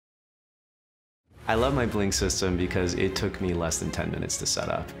I love my Blink system because it took me less than 10 minutes to set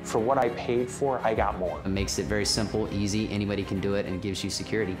up. For what I paid for, I got more. It makes it very simple, easy, anybody can do it, and it gives you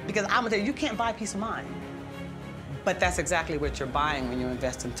security. Because I'm gonna tell you, you can't buy peace of mind. But that's exactly what you're buying when you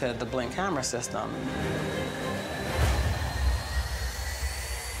invest into the Blink camera system.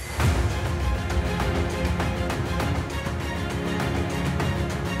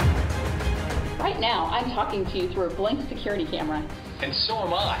 Right now, I'm talking to you through a Blink security camera. And so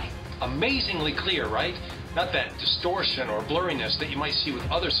am I. Amazingly clear, right? Not that distortion or blurriness that you might see with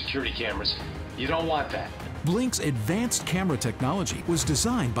other security cameras. You don't want that. Blink's advanced camera technology was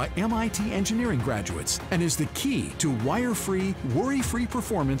designed by MIT engineering graduates and is the key to wire-free, worry-free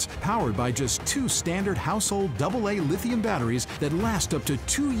performance powered by just 2 standard household AA lithium batteries that last up to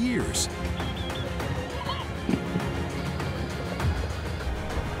 2 years.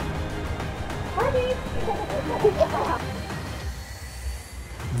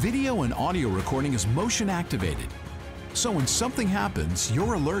 Video and audio recording is motion activated, so when something happens,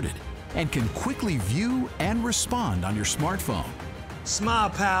 you're alerted and can quickly view and respond on your smartphone. Smile,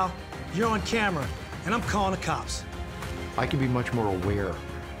 pal. You're on camera, and I'm calling the cops. I can be much more aware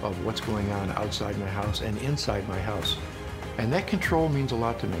of what's going on outside my house and inside my house. And that control means a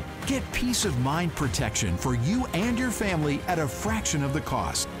lot to me. Get peace of mind protection for you and your family at a fraction of the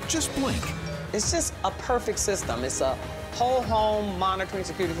cost. Just Blink. It's just a perfect system. It's a whole home monitoring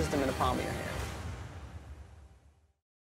security system in the palm of your hand.